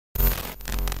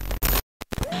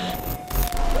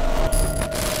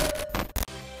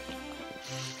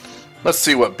Let's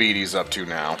see what Bede's up to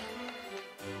now.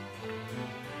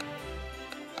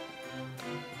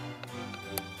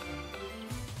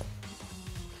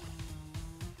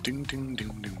 Ding, ding,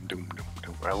 ding, ding, ding, ding,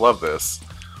 ding. I love this.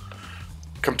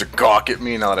 Come to gawk at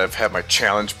me now that I've had my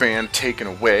challenge band taken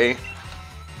away.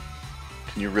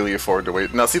 Can you really afford to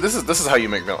wait? Now, see, this is how you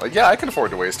make me. Like, yeah, I can afford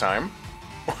to waste time.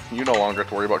 You no longer have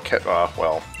to worry about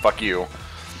well, fuck you.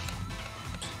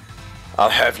 I'll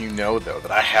have you know, though,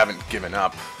 that I haven't given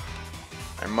up.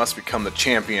 I must become the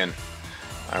champion.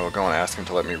 I will go and ask him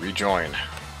to let me rejoin.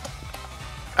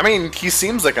 I mean, he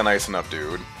seems like a nice enough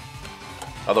dude.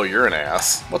 Although you're an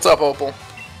ass. What's up, Opal?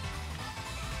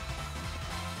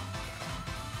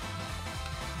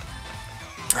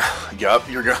 Yup,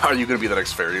 are you gonna be the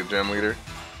next fairy gym leader?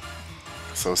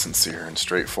 So sincere and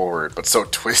straightforward, but so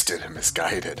twisted and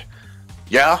misguided.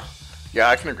 Yeah,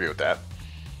 I can agree with that.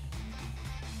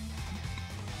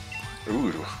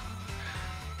 Ooh.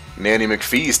 Nanny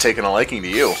McPhee's taking a liking to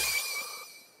you.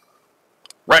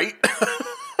 Right?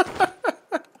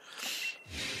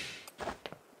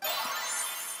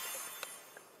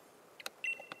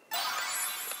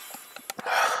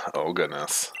 Oh,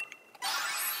 goodness.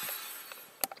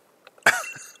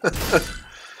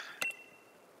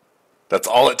 That's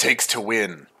all it takes to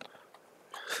win.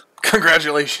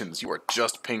 Congratulations, you are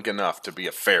just pink enough to be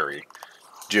a fairy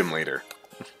gym leader.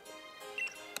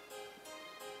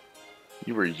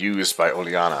 You were used by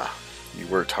Oleana. You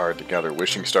worked hard to gather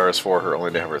wishing stars for her,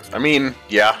 only to have her... I mean,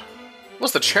 yeah. It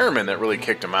was the chairman that really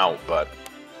kicked him out, but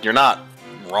you're not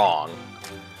wrong.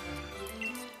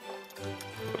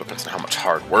 It depends on how much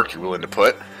hard work you're willing to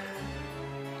put.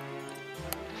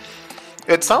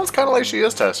 It sounds kind of like she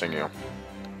is testing you.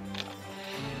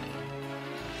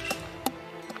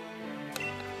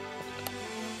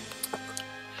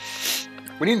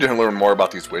 We need to learn more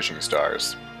about these wishing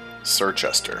stars.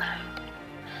 Sirchester.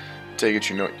 Take it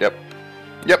you know... Yep.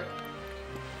 Yep.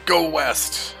 Go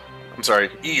west. I'm sorry,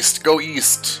 east. Go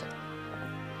east.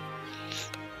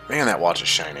 Man, that watch is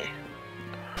shiny.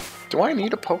 Do I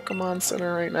need a Pokemon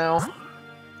Center right now?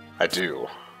 I do.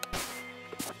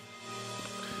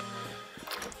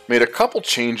 Made a couple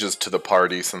changes to the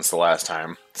party since the last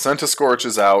time. Centiskorch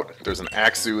is out. There's an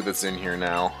Axew that's in here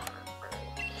now.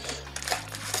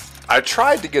 I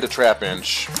tried to get a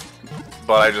Trapinch,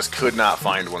 but I just could not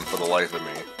find one for the life of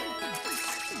me.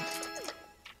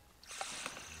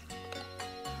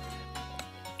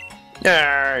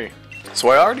 Yay! So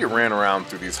I already ran around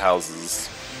through these houses.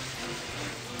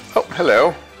 Oh,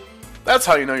 hello. That's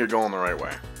how you know you're going the right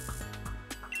way.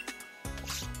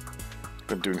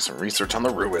 Been doing some research on the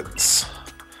ruins.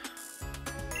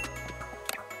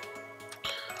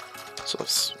 So I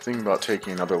was thinking about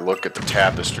taking another look at the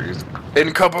tapestries.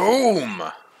 And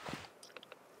kaboom!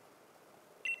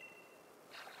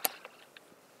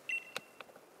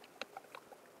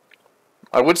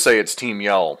 I would say it's Team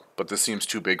Yell, but this seems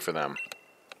too big for them.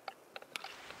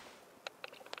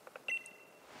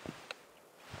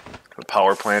 The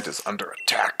power plant is under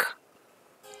attack.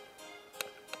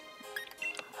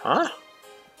 Huh?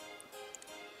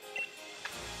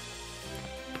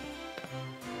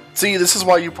 See, this is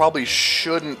why you probably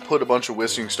shouldn't put a bunch of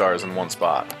wishing stars in one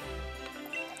spot.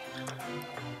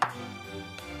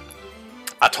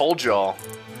 I told y'all.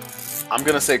 I'm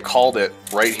gonna say called it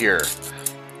right here.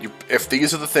 If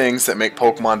these are the things that make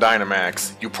Pokemon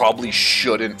Dynamax, you probably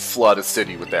shouldn't flood a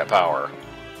city with that power.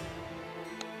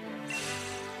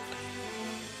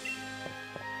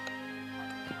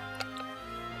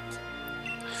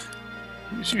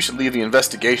 You should leave the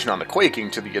investigation on the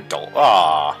quaking to the adult.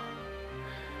 Ah.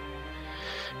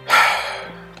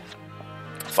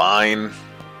 Fine.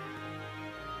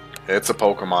 It's a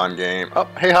Pokemon game. Oh,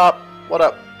 hey Hop. What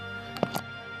up?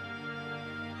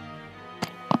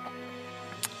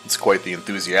 It's quite the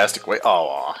enthusiastic way.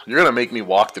 Oh, you're gonna make me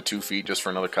walk the 2 feet just for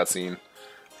another cutscene?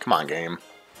 Come on, game.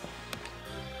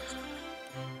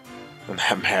 And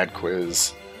that mad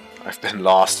quiz. I've been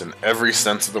lost in every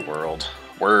sense of the world.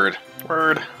 Word.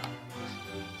 Word.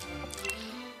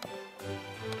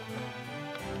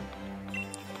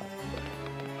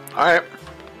 Alright.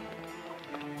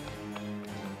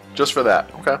 Just for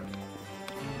that. Okay.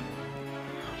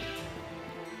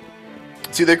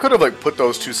 See, they could have, like, put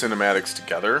those two cinematics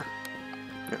together.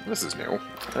 Yeah, this is new.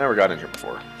 I never got in here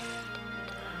before.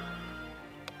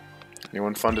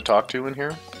 Anyone fun to talk to in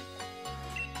here?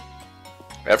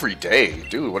 Every day?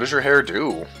 Dude, what does your hair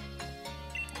do?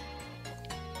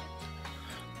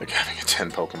 Like having a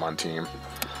 10 Pokemon team.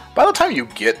 By the time you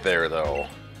get there, though...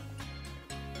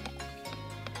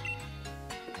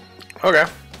 Okay.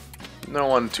 No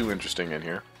one too interesting in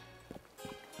here.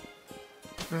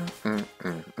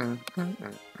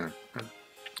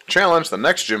 Challenge the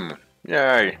next gym.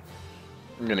 Yay.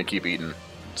 I'm gonna keep eating.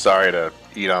 Sorry to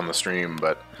eat on the stream,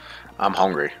 but I'm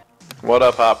hungry. What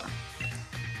up, Hop?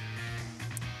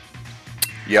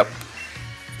 Yep.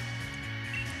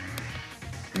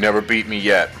 Never beat me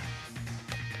yet.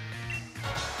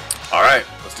 Alright,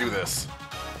 let's do this.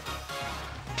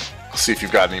 See if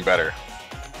you've got any better.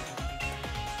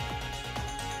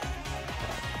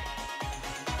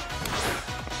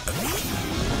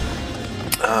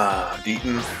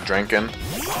 Eating, drinking.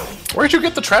 Where'd you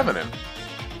get the Trevenant?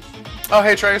 Oh,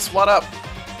 hey Trace, what up?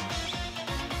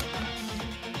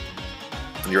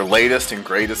 Your latest and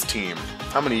greatest team.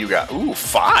 How many you got? Ooh,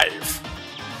 5!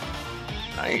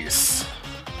 Nice.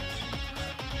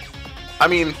 I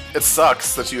mean, it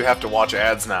sucks that you have to watch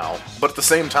ads now, but at the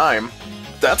same time,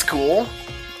 that's cool.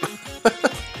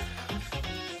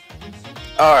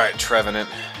 Alright, Trevenant.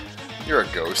 You're a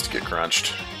ghost, get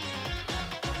crunched.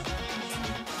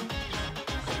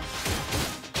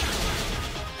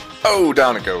 Oh,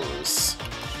 down it goes.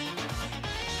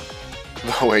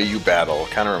 The way you battle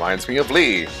kind of reminds me of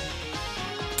Lee.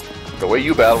 The way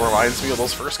you battle reminds me of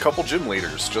those first couple gym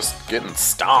leaders, just getting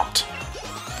stomped.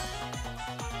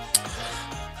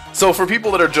 So for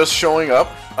people that are just showing up,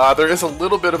 there is a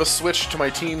little bit of a switch to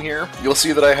my team here. You'll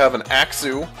see that I have an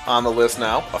Axu on the list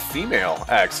now, a female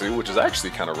Axu, which is actually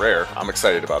kind of rare. I'm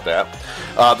excited about that.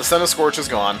 The Centiskorch is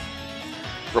gone,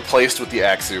 replaced with the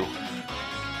Axu.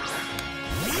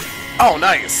 Oh,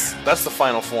 nice! That's the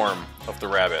final form of the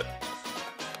rabbit.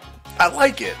 I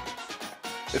like it.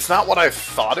 It's not what I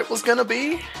thought it was gonna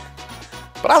be,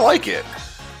 but I like it.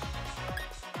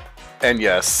 And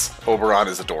yes, Oberon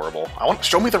is adorable.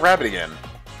 Show me the rabbit again.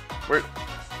 Where?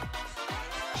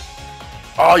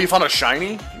 Oh, you found a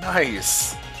shiny?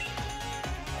 Nice. I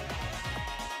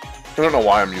don't know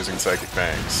why I'm using Psychic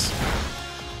Fangs.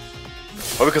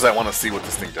 Oh, because I want to see what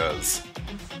this thing does.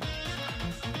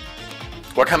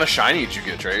 What kind of shiny did you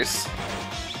get, Trace?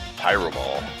 Pyro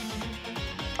Ball.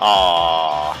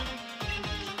 Aww.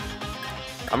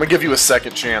 I'm gonna give you a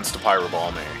second chance to Pyro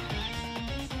Ball me.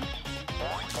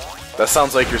 That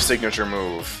sounds like your signature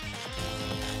move.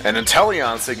 And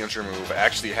Inteleon's signature move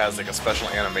actually has like a special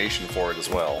animation for it as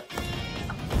well.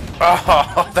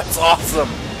 Oh, that's awesome!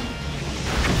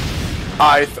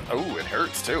 Ooh, it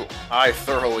hurts too. I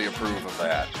thoroughly approve of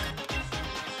that.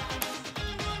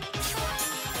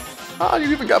 Oh,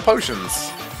 you even got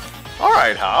potions.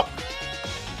 Alright, Hop.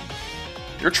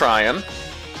 You're trying.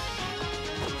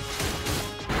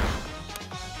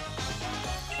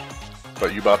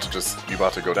 But you about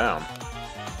to go down.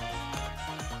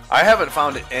 I haven't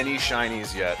found any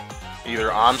shinies yet,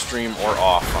 either on stream or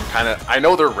off. I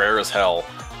know they're rare as hell,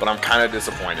 but I'm kind of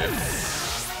disappointed.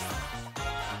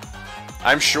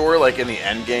 I'm sure, like, in the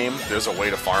end game, there's a way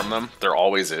to farm them. There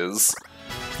always is.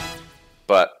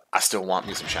 But I still want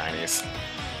me some shinies.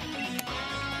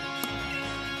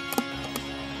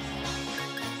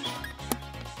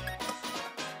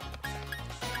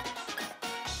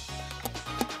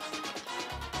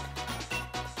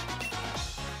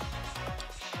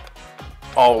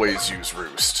 Always use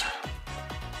Roost.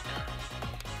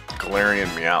 Galarian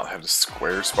Meowth have the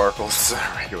square sparkles instead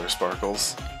of regular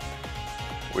sparkles.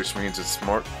 Which means it's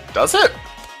more... Does it?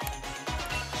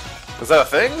 Is that a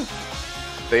thing?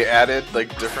 They added,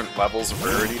 like, different levels of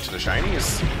rarity to the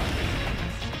shinies?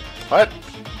 What?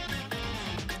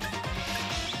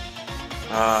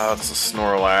 It's a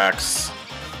Snorlax.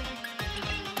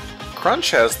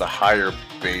 Crunch has the higher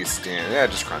base damage. Yeah,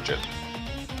 just crunch it.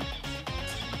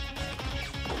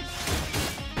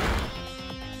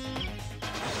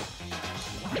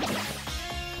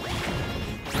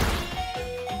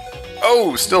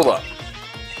 Oh, still up.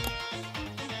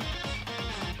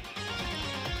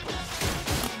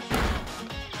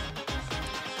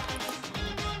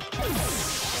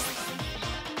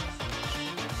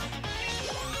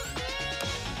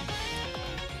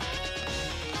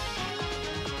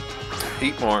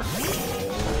 Eat more.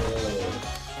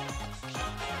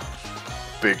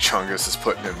 Big Chungus is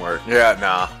putting in work. Yeah,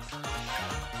 nah.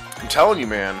 I'm telling you,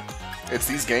 man. It's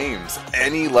these games.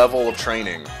 Any level of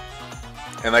training.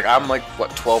 And, like, I'm, like,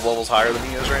 what, 12 levels higher than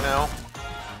he is right now?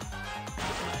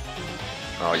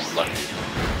 Oh, you lucky.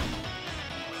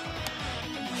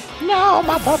 No,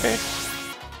 my puppy.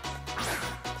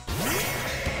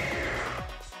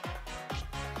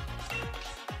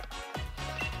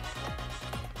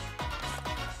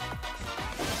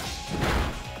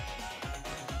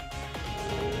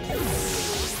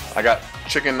 I got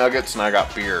chicken nuggets and I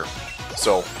got beer.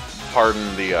 So,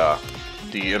 pardon the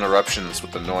interruptions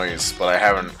with the noise, but I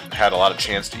haven't had a lot of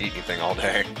chance to eat anything all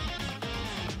day.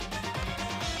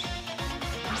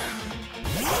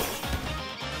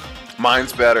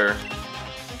 Mine's better.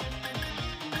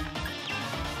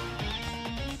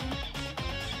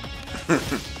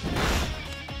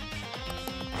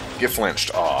 Get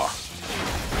flinched. Aw.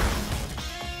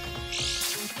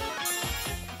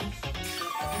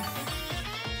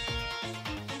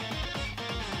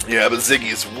 Yeah, but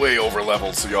Ziggy is way over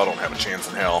leveled, so y'all don't have a chance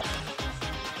in hell.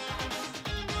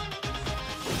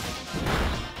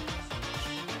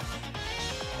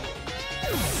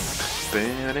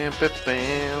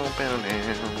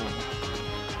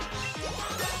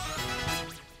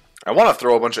 I want to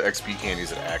throw a bunch of XP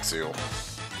candies at Axu,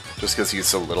 just because he's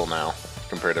so little now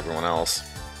compared to everyone else.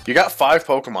 You got 5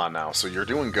 Pokemon now, so you're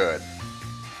doing good.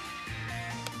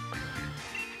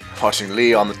 Watching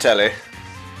Lee on the telly.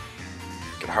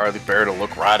 Can hardly bear to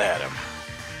look right at him.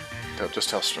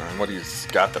 Just how strong what he's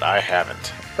got that I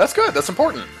haven't. That's good, that's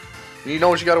important. You know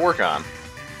what you gotta work on.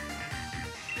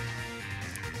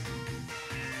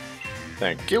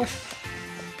 Thank you.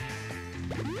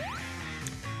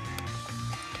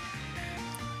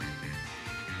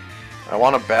 I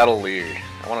want to battle Lee.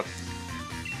 I want to...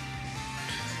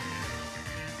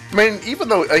 I mean, even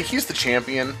though he's the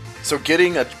champion, so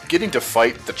getting to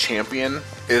fight the champion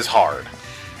is hard.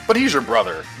 But he's your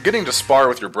brother. Getting to spar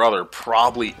with your brother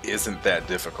probably isn't that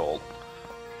difficult.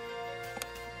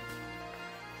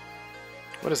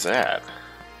 What is that?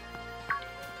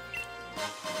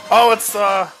 Oh, it's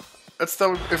the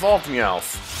evolved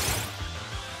Meowth.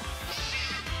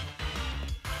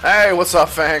 Hey, what's up,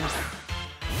 Fang?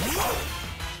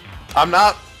 I'm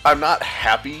not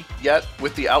happy yet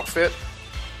with the outfit,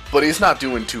 but he's not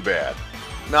doing too bad.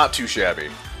 Not too shabby.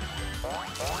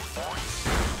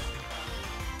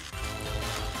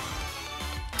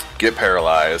 Get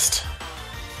paralyzed.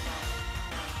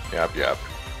 Yep, yep.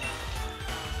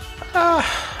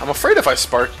 I'm afraid if I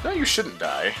spark... No, you shouldn't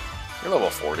die. You're level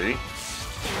 40.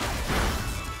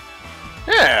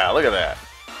 Yeah, look at that.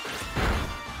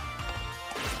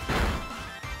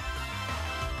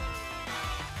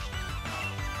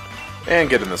 And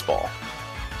get in this ball.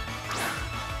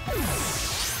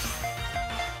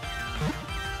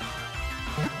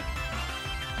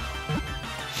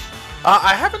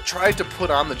 I haven't tried to put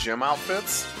on the gym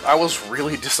outfits. I was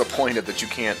really disappointed that you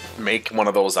can't make one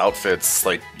of those outfits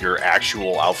like your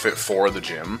actual outfit for the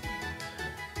gym.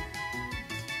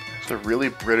 The really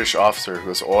British officer who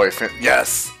was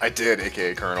yes, I did,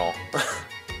 aka Colonel.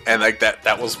 And like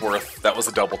that was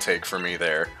a double take for me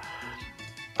there.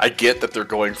 I get that they're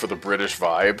going for the British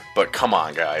vibe, but come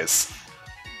on, guys.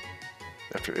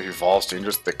 After it evolves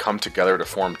dangerous, they come together to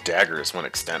form daggers when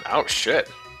extend. Oh shit.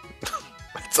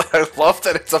 I love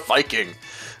that it's a Viking.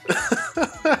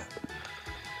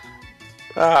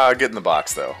 Get in the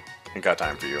box, though. Ain't got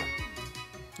time for you.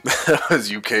 That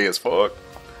was UK as fuck.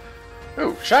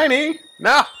 Ooh, shiny!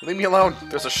 Nah, leave me alone.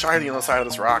 There's a shiny on the side of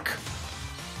this rock.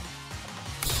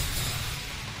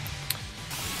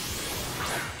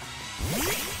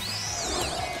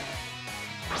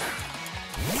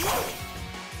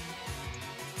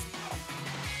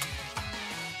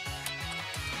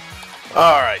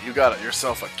 Alright, you got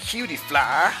yourself a cutie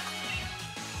fly.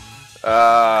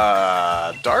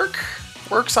 Dark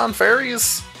works on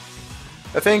fairies?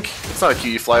 I think it's not a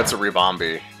cutie fly, it's a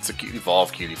Ribombi. It's a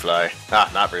evolved cutie fly. Ah,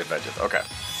 not very effective. Okay.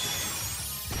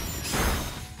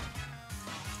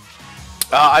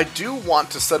 I do want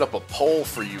to set up a poll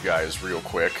for you guys real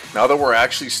quick. Now that we're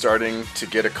actually starting to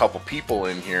get a couple people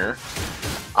in here,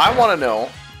 I want to know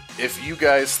if you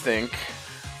guys think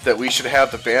that we should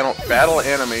have the battle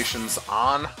animations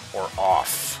on or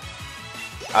off.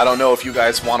 I don't know if you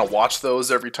guys want to watch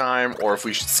those every time, or if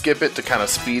we should skip it to kind of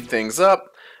speed things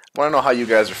up. I want to know how you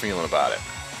guys are feeling about it.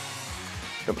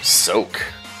 Soak.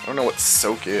 I don't know what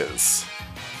soak is.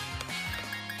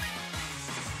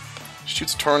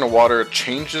 Shoots a torrent of water,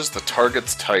 changes the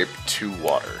target's type to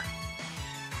water.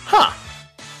 Huh.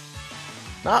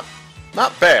 Not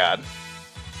bad.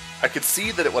 I could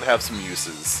see that it would have some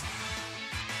uses.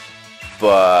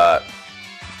 But,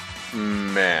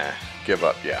 meh, give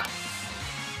up, yeah.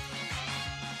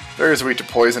 Very weak to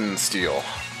poison and steel.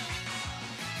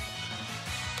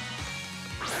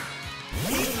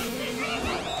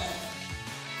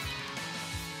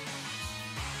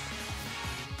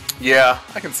 Yeah,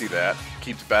 I can see that.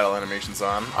 Keep the battle animations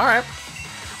on. Alright.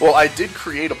 Well, I did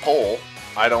create a poll.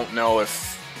 I don't know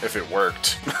if it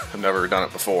worked. I've never done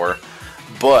it before.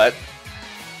 But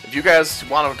if you guys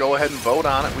want to go ahead and vote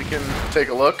on it, we can take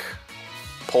a look.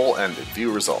 Poll ended.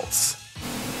 View results.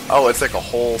 Oh, it's like a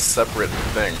whole separate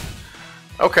thing.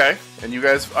 Okay. And you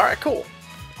guys... Alright, cool.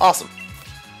 Awesome.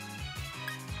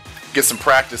 Get some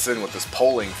practice in with this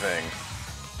polling thing.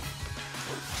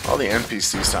 All the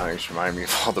NPC signings remind me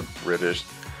of all the British.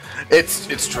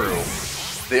 It's true.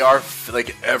 They are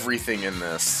like everything in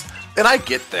this, and I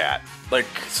get that. Like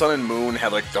Sun and Moon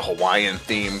had like the Hawaiian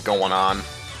theme going on,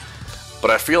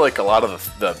 but I feel like a lot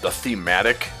of the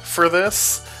thematic for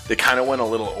this, they kind of went a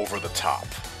little over the top.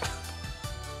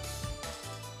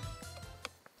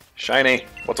 Shiny,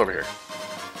 what's over here?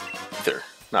 Ether,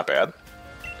 not bad.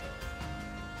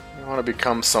 You want to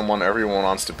become someone everyone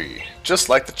wants to be, just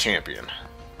like the champion.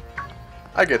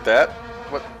 I get that.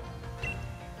 What?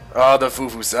 Oh, the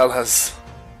Vuvuzelas.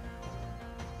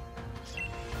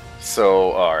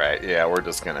 So, all right, yeah, we're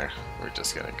just gonna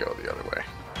go the other way.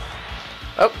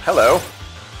 Oh, hello.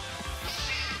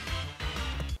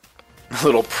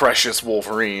 Little precious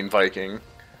Wolverine Viking.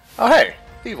 Oh, hey,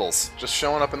 Thievels, just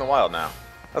showing up in the wild now.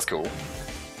 That's cool.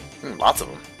 Lots of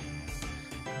them.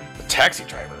 A taxi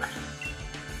driver.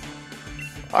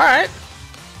 All right.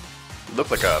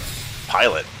 Look like a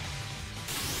pilot.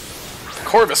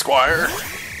 Corvus Squire.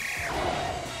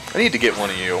 I need to get one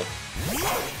of you.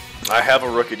 I have a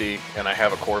Rookity and I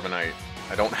have a Corviknight.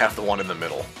 I don't have the one in the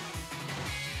middle.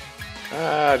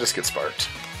 Just get sparked.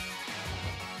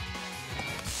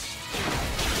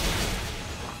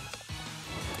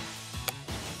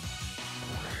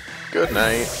 Good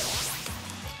night.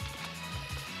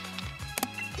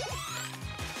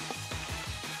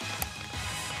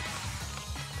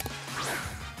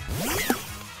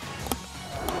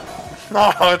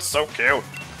 Oh, it's so cute.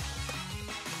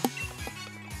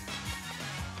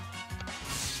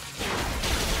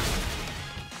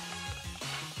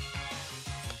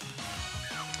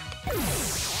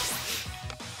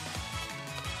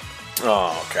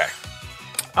 Oh, okay.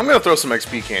 I'm gonna throw some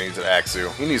XP candies at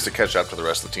Axu. He needs to catch up to the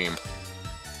rest of the team.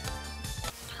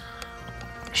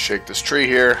 Shake this tree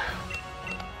here.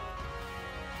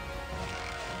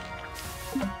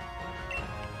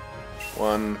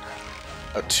 One,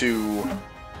 a two.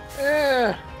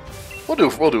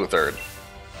 We'll do a third.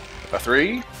 A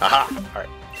three. Aha! All right.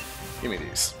 Give me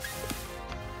these.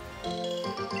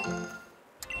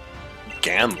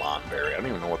 Ganlon berry. I don't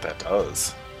even know what that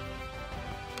does.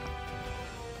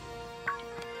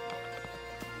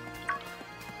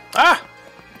 Ah!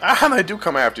 Ah, they do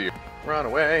come after you. Run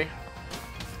away.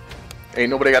 Ain't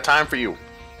nobody got time for you.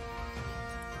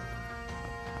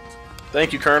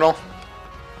 Thank you, Colonel.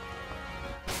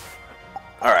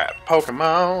 Alright,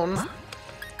 Pokemon.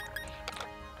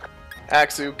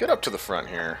 Axu, get up to the front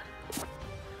here.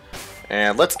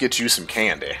 And let's get you some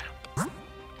candy.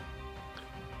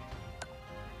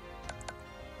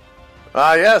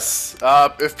 Yes.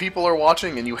 If people are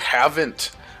watching and you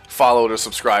haven't followed or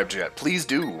subscribed yet, please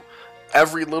do.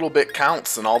 Every little bit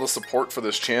counts, and all the support for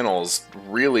this channel is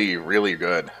really, really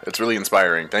good. It's really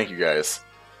inspiring. Thank you, guys.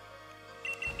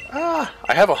 I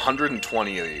have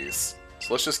 120 of these.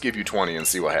 So let's just give you 20 and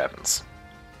see what happens.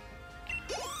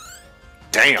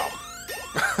 Damn!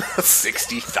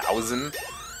 60,000?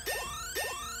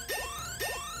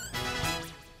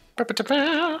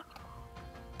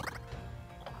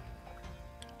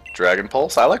 Dragon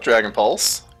Pulse? I like Dragon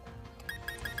Pulse.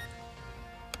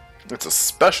 It's a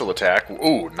special attack.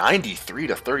 Ooh, 93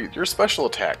 to 30. Your special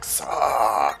attack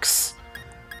sucks.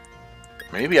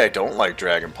 Maybe I don't like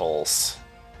Dragon Pulse.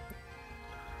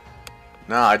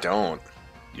 No, I don't.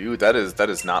 You, that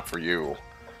is not for you.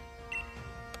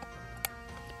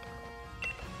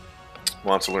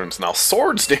 Wants to learn now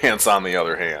Swords Dance, on the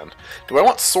other hand. Do I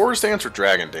want Swords Dance or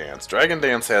Dragon Dance? Dragon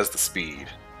Dance has the speed.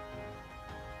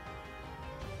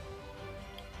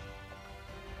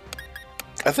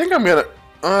 I think I'm gonna...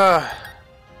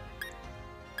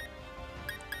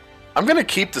 I'm gonna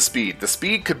keep the speed. The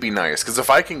speed could be nice, because if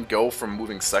I can go from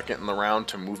moving second in the round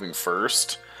to moving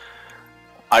first,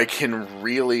 I can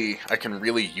really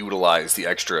utilize the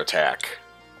extra attack.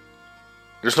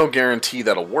 There's no guarantee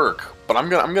that'll work, but I'm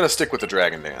gonna stick with the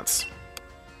Dragon Dance.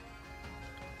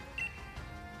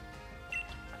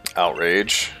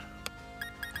 Outrage.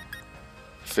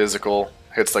 Physical.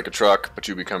 Hits like a truck, but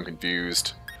you become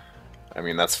confused. I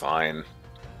mean, that's fine.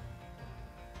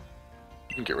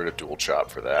 You can get rid of Dual Chop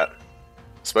for that.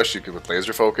 Especially with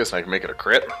Laser Focus, and I can make it a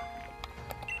crit.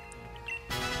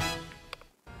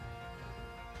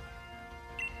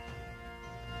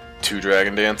 Two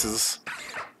Dragon Dances.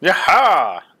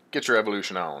 Yaha! Get your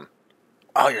evolution on.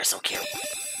 Oh, you're so cute.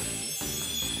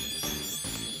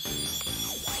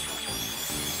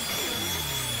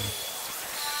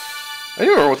 I don't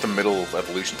remember what the middle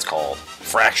evolution's called.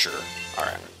 Fracture.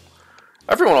 Alright.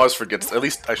 Everyone always forgets, at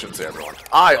least I shouldn't say everyone.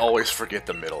 I always forget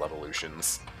the middle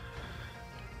evolutions.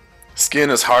 Skin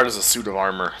as hard as a suit of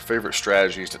armor. Favorite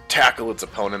strategy is to tackle its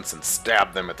opponents and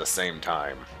stab them at the same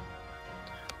time.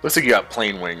 Looks like you got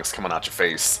plane wings coming out your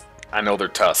face. I know they're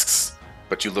tusks,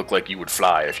 but you look like you would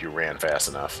fly if you ran fast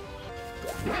enough.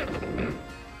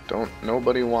 Don't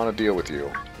nobody want to deal with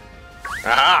you.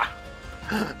 Aha!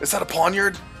 Is that a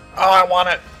poniard? Oh, I want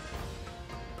it!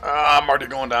 I'm already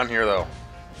going down here, though.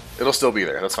 It'll still be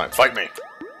there. That's fine. Fight me.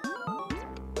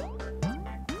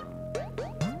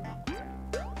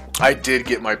 I did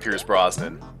get my Pierce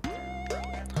Brosnan.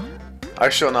 I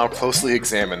shall now closely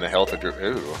examine the health of your...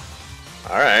 Ooh.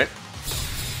 Alright.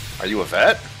 Are you a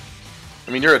vet?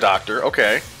 I mean, you're a doctor.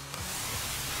 Okay.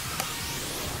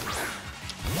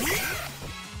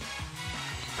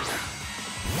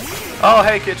 Oh,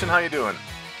 hey, Kitchen. How you doing?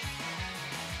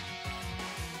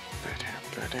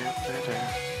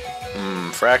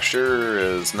 Fracture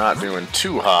is not doing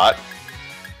too hot.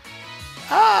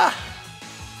 Ah!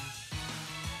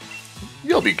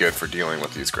 You'll be good for dealing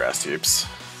with these grass heaps.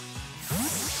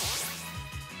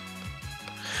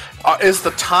 Is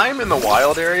the time in the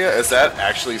wild area, is that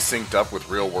actually synced up with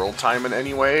real world time in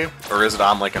any way? Or is it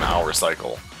on like an hour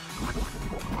cycle?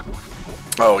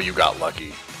 Oh, you got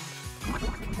lucky.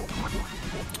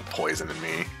 Poisoning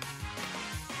me.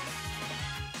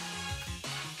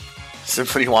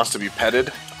 Symphony wants to be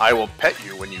petted. I will pet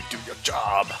you when you do your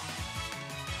job.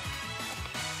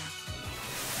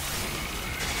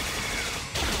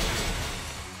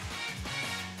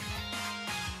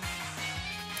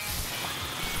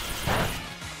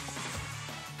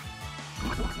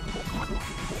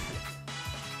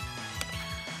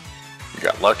 You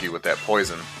got lucky with that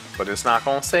poison, but it's not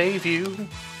gonna save you.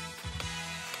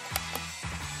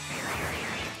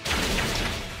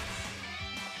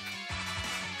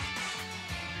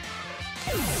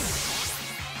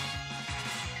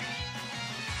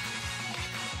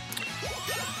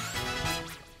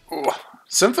 Ooh,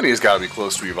 Symphony's gotta be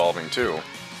close to evolving too.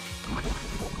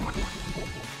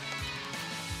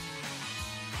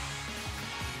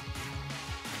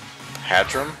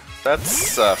 Hatchram?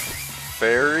 That's a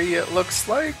fairy, it looks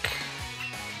like.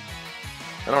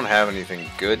 I don't have anything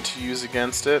good to use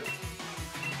against it.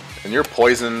 And you're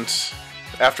poisoned.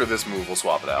 After this move, we'll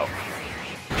swap it out.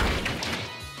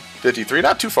 53,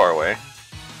 not too far away.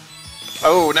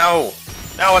 Oh, no!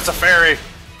 No, it's a fairy!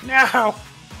 No!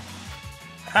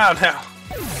 Oh, no.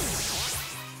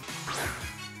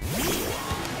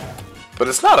 But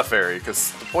it's not a fairy,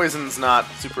 because the poison's not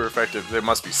super effective. It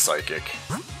must be psychic.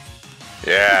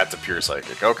 Yeah, it's a pure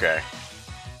psychic. Okay.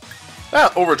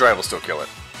 Well, Overdrive will still kill it.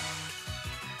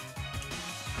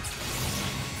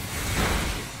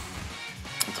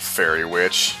 The Fairy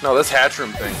Witch. No, this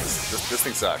Hatchram thing, this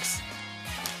thing sucks.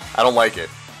 I don't like it.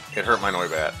 It hurt my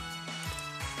Noibat.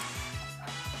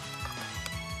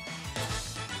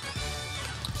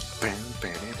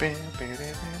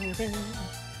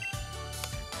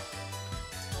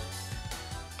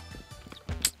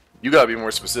 You gotta be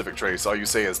more specific, Trace. All you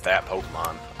say is that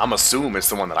Pokemon. I'm assuming it's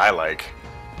the one that I like.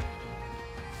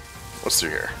 What's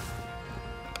through here?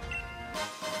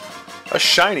 A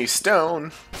shiny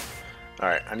stone!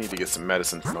 Alright, I need to get some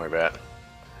medicine for Noibat.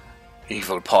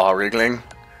 Evil paw wriggling.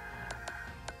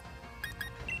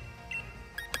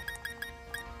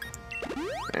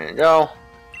 There you go.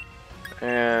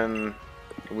 And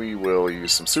we will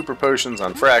use some super potions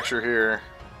on Fracture here.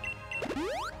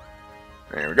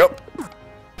 There we go.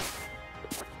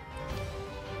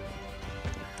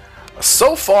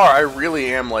 So far, I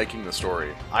really am liking the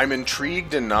story. I'm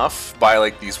intrigued enough by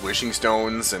like these wishing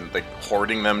stones and like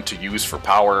hoarding them to use for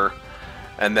power,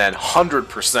 and then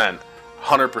 100%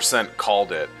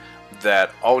 called it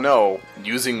that, oh no,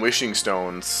 using wishing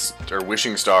stones or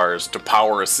wishing stars to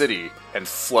power a city and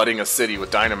flooding a city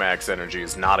with Dynamax energy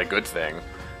is not a good thing.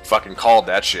 Fucking called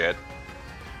that shit.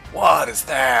 What is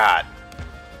that?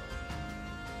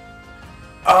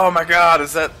 Oh my god,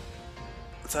 is that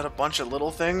a bunch of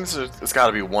little things? Or it's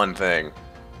gotta be one thing.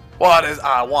 What is...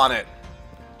 I want it.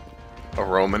 A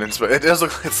Roman insp... It does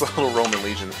look like it's a little Roman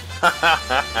Legion.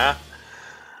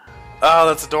 Oh,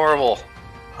 that's adorable.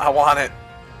 I want it.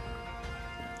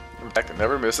 In fact, it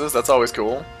never misses. That's always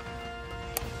cool.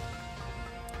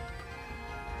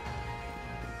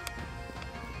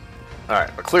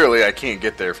 Alright, but clearly I can't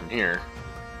get there from here.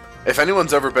 If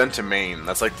anyone's ever been to Maine,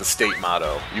 that's like the state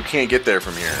motto. You can't get there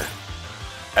from here.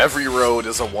 Every road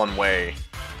is a one-way,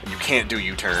 and you can't do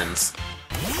U-turns.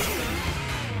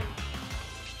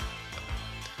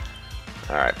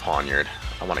 Alright, Poniard.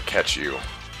 I want to catch you.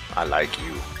 I like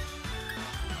you.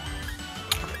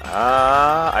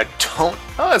 I don't...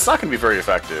 Oh, it's not going to be very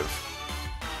effective.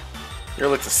 You're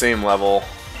like the same level.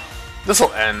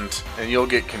 This'll end, and you'll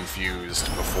get confused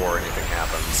before anything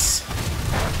happens.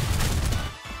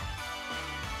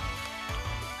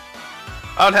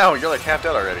 Oh no, you're like half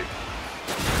dead already.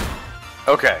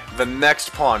 Okay, the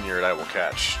next Pawniard I will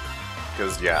catch.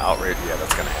 Because, yeah, outrage, yeah,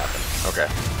 that's gonna happen. Okay.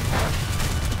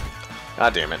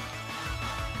 God damn it.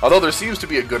 Although there seems to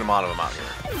be a good amount of them out here.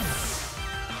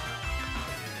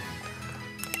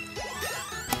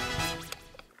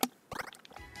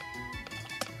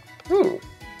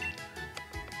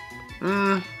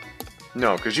 Ooh.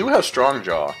 No, because you have Strong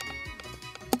Jaw.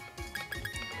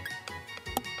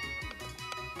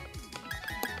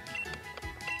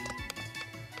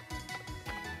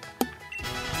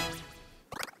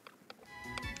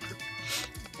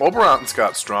 Oberon's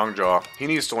got Strong Jaw. He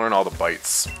needs to learn all the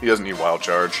bites. He doesn't need Wild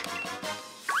Charge.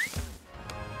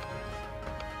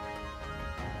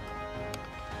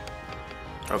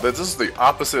 Oh, this is the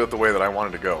opposite of the way that I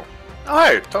wanted to go. Oh,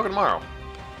 hey, talk tomorrow.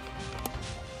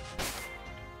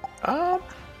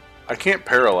 I can't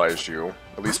paralyze you.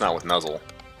 At least not with Nuzzle.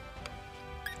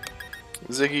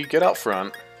 Ziggy, get out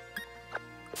front.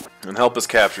 And help us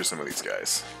capture some of these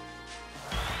guys.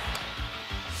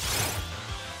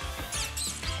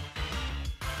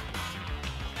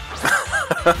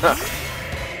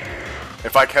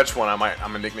 If I catch one, I'm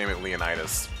gonna nickname it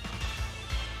Leonidas.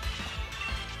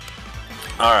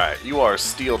 Alright, you are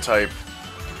Steel type,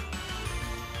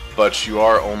 but you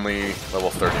are only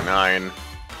level 39.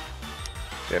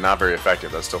 Yeah, not very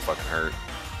effective. That still fucking hurt.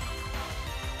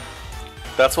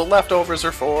 That's what leftovers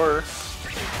are for.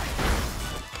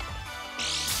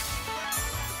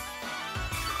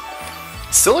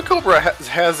 Silicobra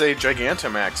has a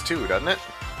Gigantamax too, doesn't it?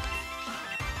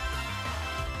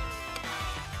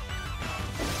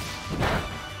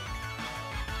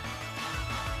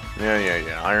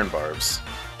 Yeah. Iron Barbs.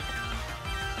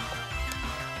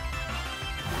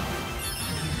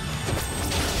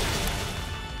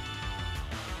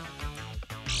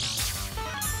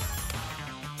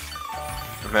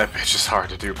 And that bitch is hard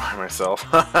to do by myself.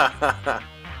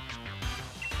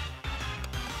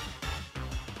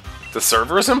 The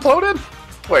servers imploded?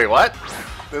 Wait, what?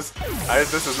 This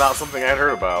is not something I'd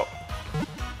heard about.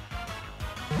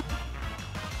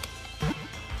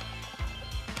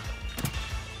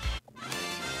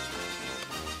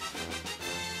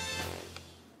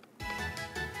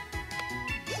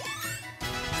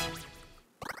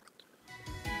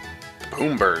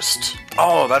 Boom Burst.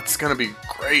 Oh, that's gonna be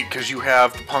great because you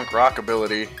have the punk rock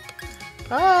ability.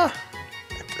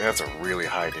 That's a really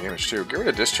high damage too. Get rid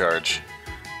of Discharge.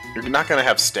 You're not gonna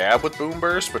have stab with Boom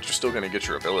Burst, but you're still gonna get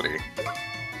your ability.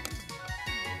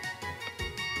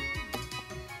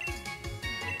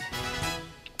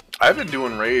 I've been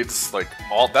doing raids like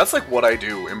that's like what I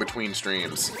do in between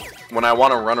streams. When I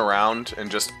want to run around and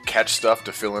just catch stuff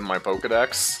to fill in my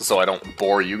Pokedex so I don't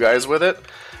bore you guys with it,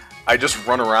 I just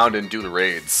run around and do the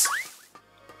raids.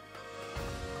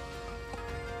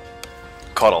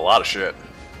 Caught a lot of shit.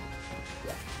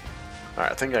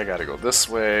 Alright, I think I gotta go this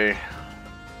way.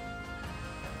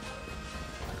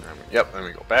 Yep, then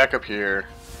we go back up here,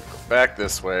 go back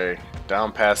this way,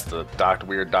 down past the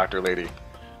weird doctor lady.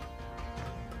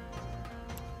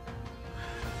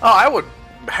 Oh, I would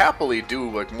happily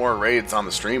do like more raids on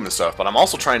the stream and stuff, but I'm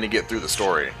also trying to get through the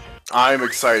story. I'm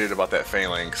excited about that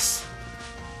Phalanx.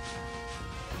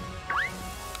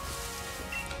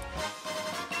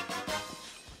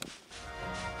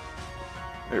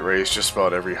 It raised just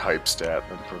about every hype stat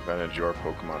and prevented your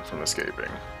Pokemon from escaping.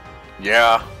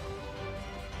 Yeah.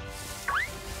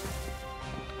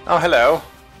 Oh, hello.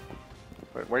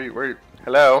 Wait, where are you?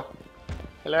 Hello?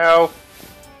 Hello?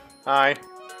 Hi.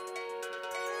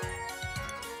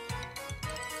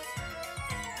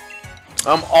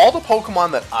 All the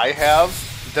Pokemon that I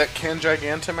have that can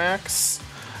Gigantamax,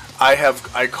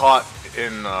 I caught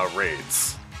in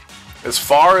raids. As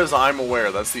far as I'm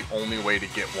aware, that's the only way to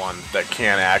get one that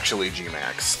can actually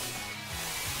G-Max.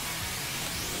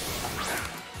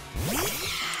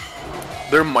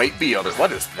 There might be other.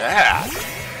 What is that?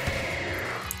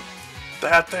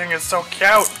 That thing is so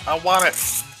cute. I want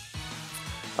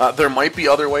it. There might be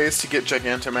other ways to get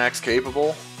Gigantamax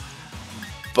capable,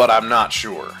 but I'm not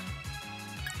sure.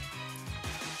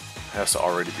 It has to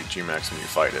already be G-Max when you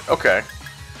fight it. Okay.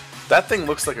 That thing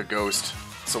looks like a ghost,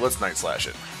 so let's Night Slash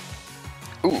it.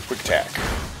 Ooh, quick attack.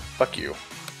 Fuck you.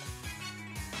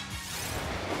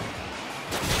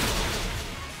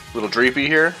 Little Dreepy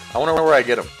here. I wonder where I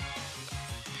get him.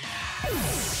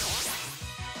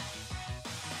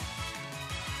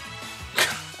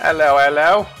 Hello,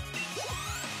 hello.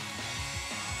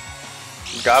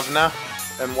 Governor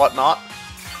and whatnot.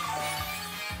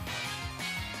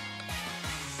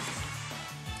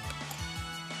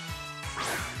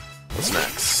 What's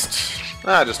next?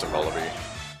 Just a Vullaby.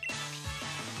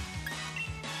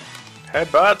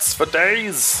 Headbutts for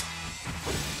days!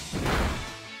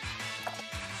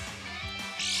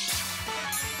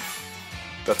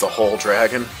 That's a whole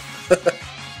dragon.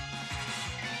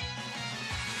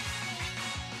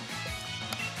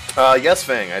 Yes,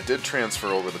 Fang, I did transfer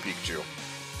over the Pikachu.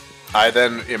 I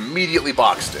then immediately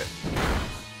boxed it.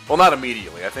 Well, not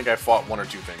immediately. I think I fought 1 or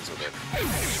 2 things with it.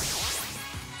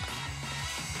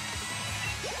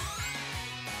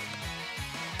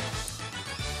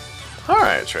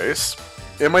 Alright, Trace.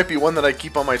 It might be one that I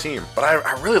keep on my team. But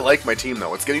I really like my team,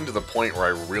 though. It's getting to the point where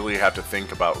I really have to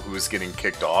think about who's getting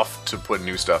kicked off to put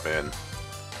new stuff in.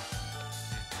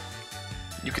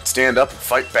 You could stand up and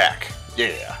fight back.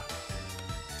 Yeah.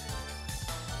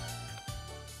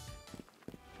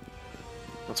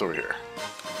 What's over here?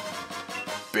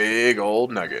 Big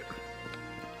old nugget.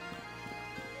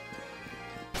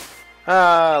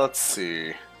 Let's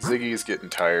see. Ziggy's getting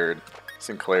tired.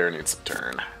 Sinclair needs a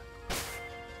turn.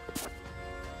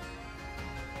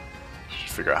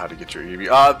 Should figure out how to get your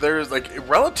Eevee. There's like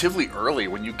relatively early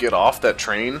when you get off that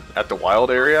train at the wild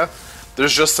area.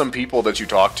 There's just some people that you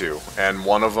talk to, and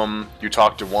one of them you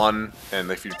talk to one,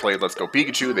 and if you played Let's Go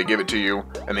Pikachu, they give it to you,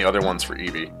 and the other one's for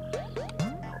Eevee.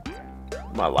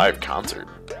 My live concert.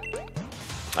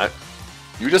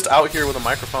 You just out here with a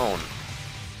microphone.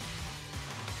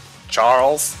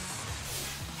 Charles.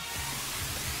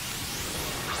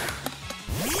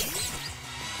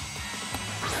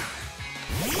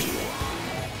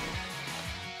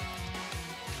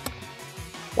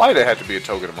 Why did it have to be a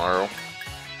Togedemaru?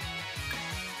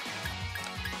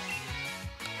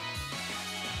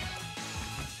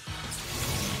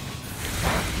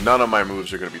 None of my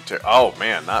moves are going to be oh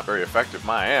man, not very effective.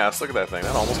 My ass. Look at that thing.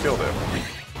 That almost killed it.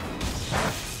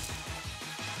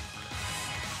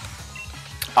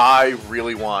 I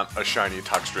really want a shiny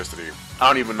Toxtricity. I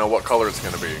don't even know what color it's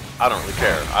going to be. I don't really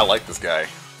care. I like this guy.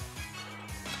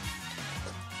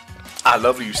 I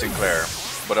love you, Sinclair.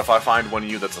 But if I find one of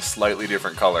you that's a slightly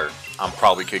different color, I'm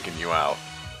probably kicking you out.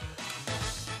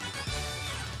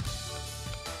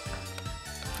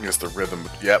 I guess the rhythm.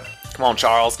 Yep. Come on,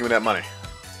 Charles. Give me that money.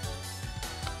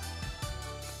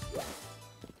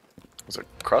 There's a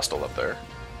Crustle up there.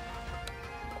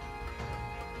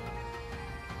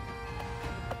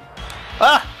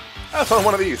 Ah! I found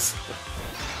one of these.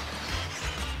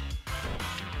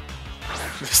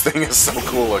 This thing is so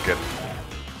cool looking.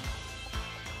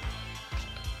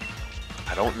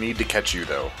 I don't need to catch you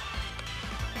though.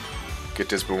 Get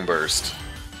this Boom Burst.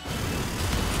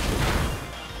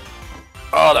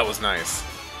 Oh, that was nice.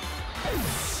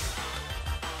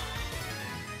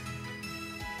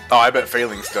 Oh, I bet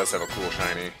Phalanx does have a cool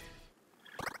shiny.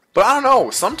 But I don't know,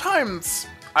 sometimes,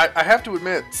 I have to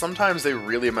admit, sometimes they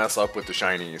really mess up with the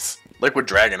shinies. Like with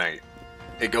Dragonite.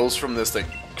 It goes from this like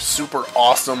super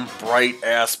awesome,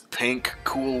 bright-ass, pink,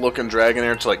 cool-looking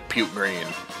Dragonair to like puke green.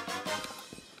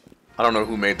 I don't know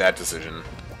who made that decision.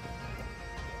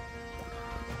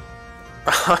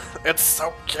 It's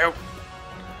so cute!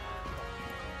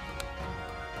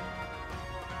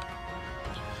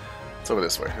 It's over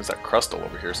this way. There's that Crustle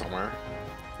over here somewhere.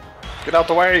 Get out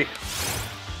the way!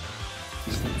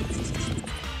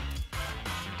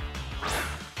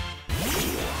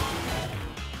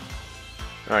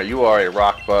 Alright, you are a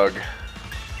rock bug.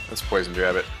 Let's poison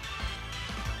jab it.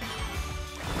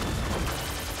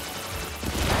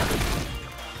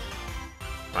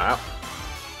 Wow.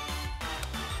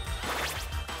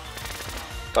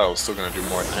 Thought I was still gonna do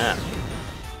more than that.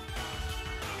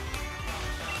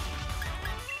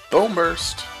 Boom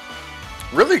Burst.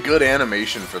 Really good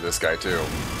animation for this guy too.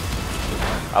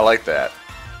 I like that.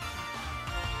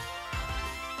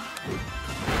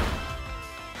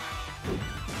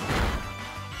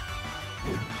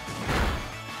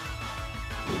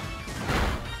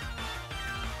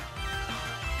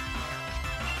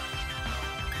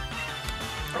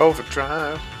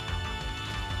 Overdrive.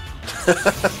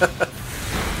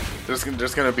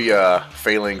 There's gonna be a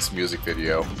Phalanx music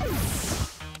video.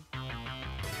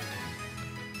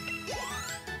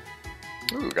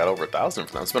 Ooh, got over 1,000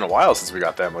 from that. It's been a while since we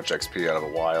got that much XP out of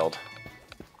the wild.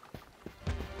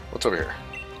 What's over here?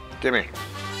 Gimme.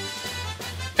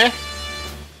 Eh.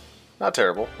 Not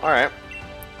terrible. Alright.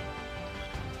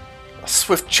 A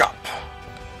Swift Chop.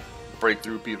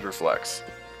 Breakthrough Beat Reflex.